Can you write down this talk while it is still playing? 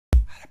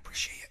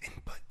appreciate your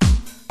input.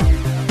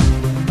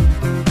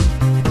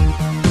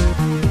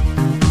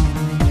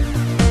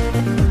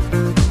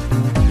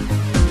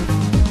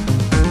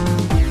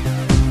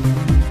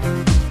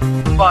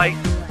 Bye.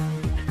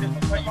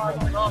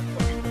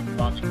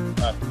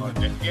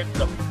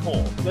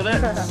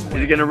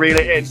 Is he going to reel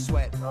it in?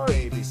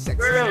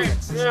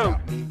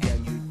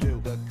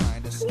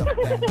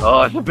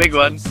 Oh, it's a big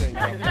one.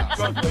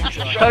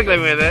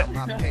 Struggling with it.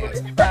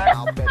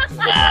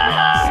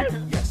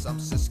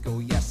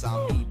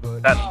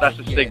 That's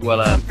a sig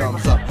well earned.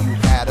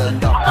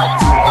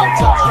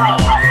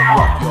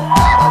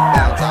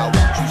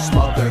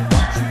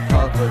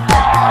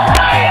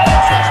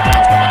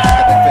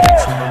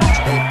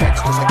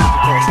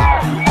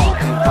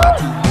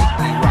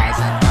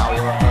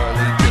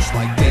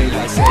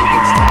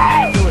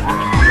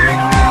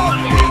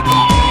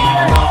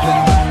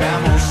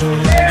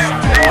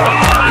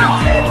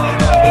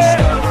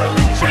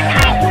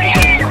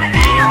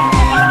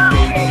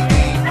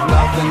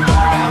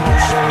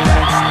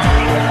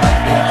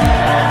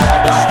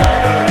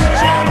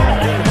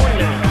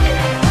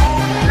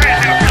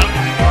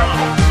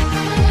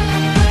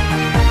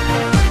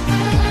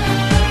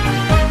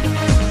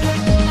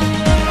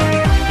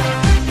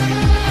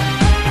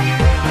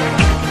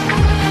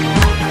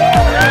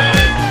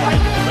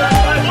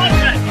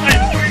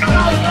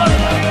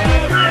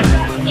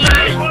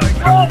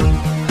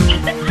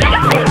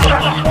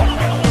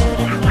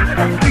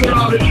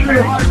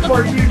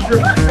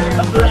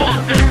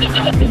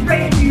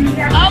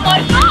 Oh my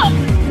God!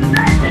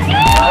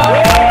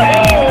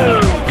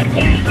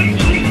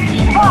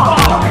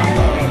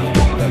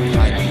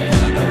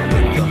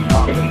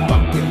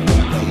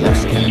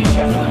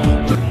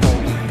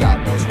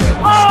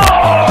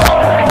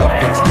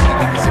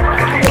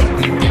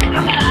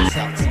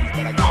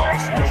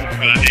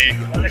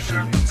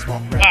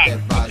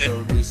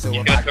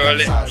 You're gonna throw a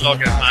little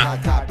log in man.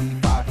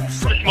 A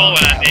small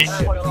one, Andy. A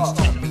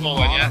small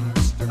one, yeah?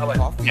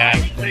 Yeah,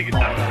 take it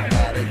down.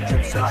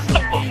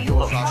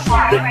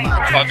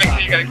 Oh, make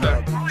sure you get it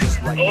close.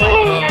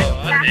 Oh,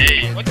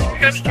 Andy. What did you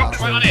get to drop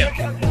right on here?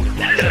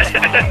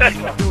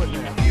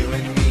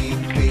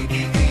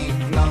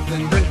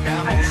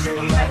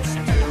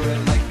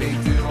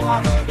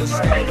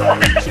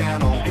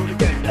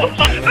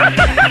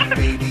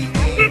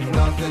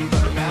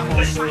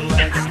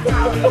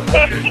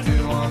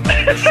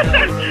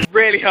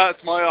 Really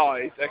hurts my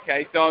eyes.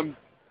 Okay, so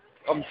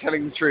I'm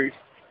telling the truth.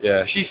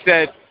 Yeah. She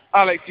said,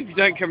 Alex, if you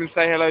don't come and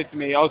say hello to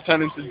me, I'll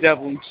turn into the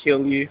devil and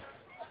kill you.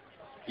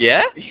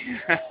 Yeah?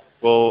 Yeah.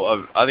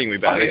 Well, I think we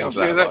better listen to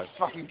that. Let's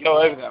fucking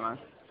go over there, man.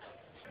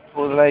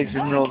 For the ladies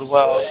in all the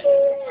world,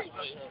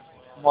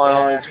 my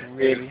eyes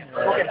really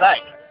hurt.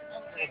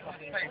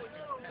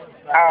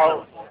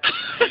 Ow.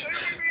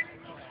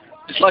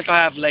 It's like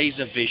I have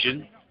laser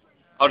vision.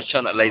 I'll just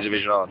turn that laser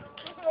vision on.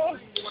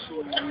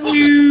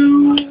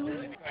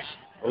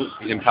 Oh,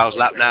 he's in Pal's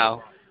lap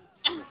now.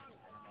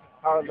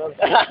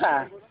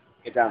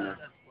 Get down there.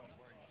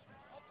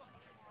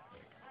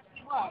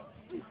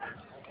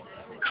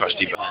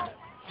 Crusty bun.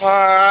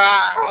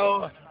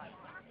 Wow.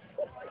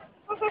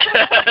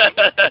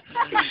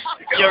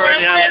 You're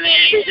an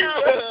enemy.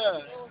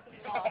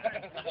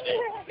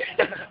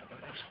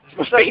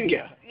 My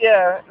finger.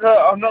 Yeah, look,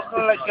 I'm not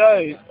going to let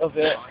go of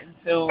it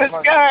until... Let's go!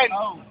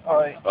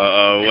 Alright.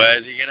 Uh-oh,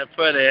 where's he going to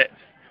put it?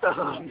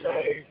 Oh,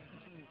 no.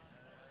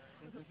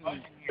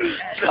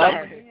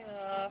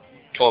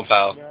 Come on,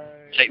 pal.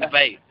 Take the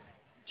bait.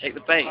 Take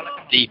the bait.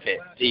 Deep it,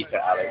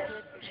 Alex.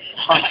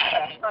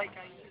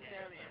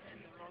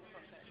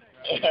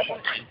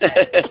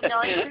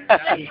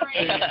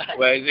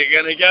 Where's it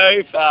gonna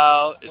go,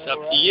 pal? It's up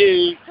to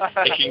you.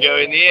 It can go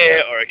in the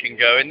ear or it can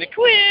go in the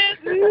queer.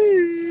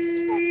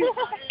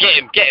 Get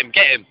him, get him,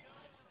 get him.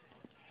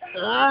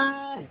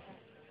 Yeah.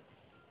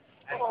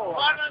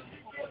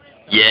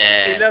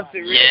 He loves it,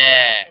 really.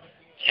 Yeah.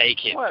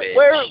 Take it, bitch.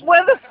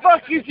 Where the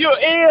fuck is your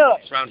ear?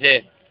 It's around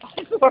here.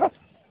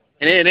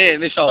 In here, in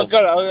this hole. I've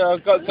got it,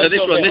 I've got it. No, this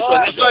one.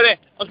 I've got it,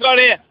 I've got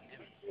it.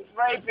 It's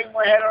raping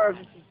my head over.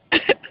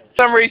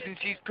 For some reason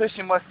she's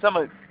pushing my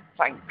stomach,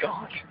 thank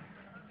God.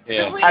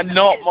 Yeah. And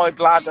not my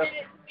bladder.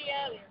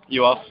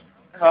 You off?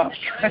 Oh,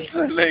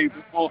 absolutely,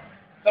 before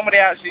somebody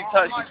actually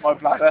touches my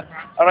bladder,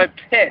 and I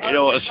piss You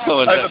know what?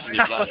 Someone over touched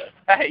your Pal's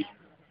bladder. face.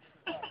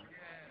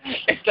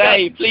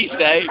 Stay, please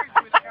stay.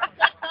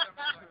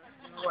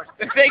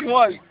 The thing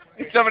was,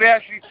 if somebody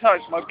actually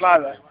touched my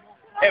bladder,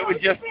 it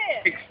would just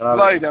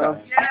explode.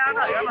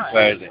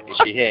 Where is it? Is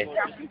she here?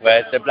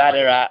 Where's the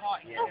bladder at?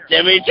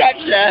 Jimmy touch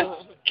her!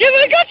 Give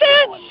her a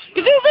gutter! It's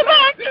in the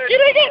back! Can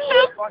I get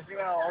some?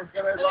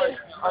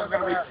 I'm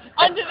gonna be...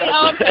 Under the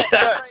armpit.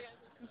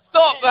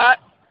 Stop that!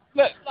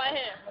 Look, Right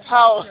here.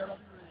 Pal,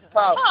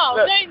 Pal,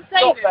 look, don't say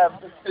stop this.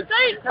 them.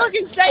 Don't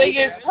fucking say Thing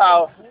is,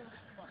 pal,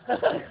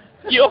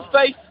 your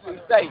face is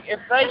safe. If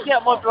they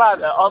get my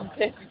bladder, I'm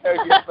pissing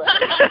over your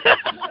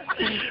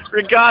face.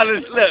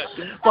 Regardless, look,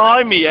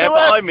 behind me, yeah,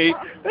 behind me.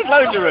 There's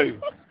loads of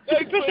room.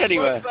 Don't piss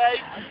anywhere.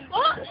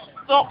 What?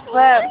 stop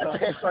there.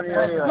 Piss on you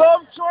anyway. No,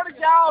 I'm trying to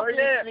get out Or of are you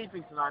here.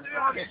 sleeping tonight?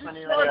 Piss on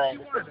you anyway.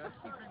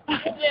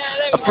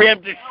 A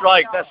preemptive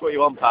strike, that's what you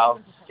want,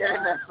 pal. Get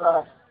in there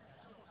first.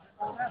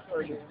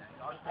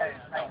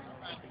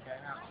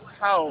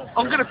 How?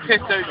 I'm gonna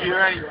piss over you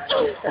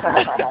anyway.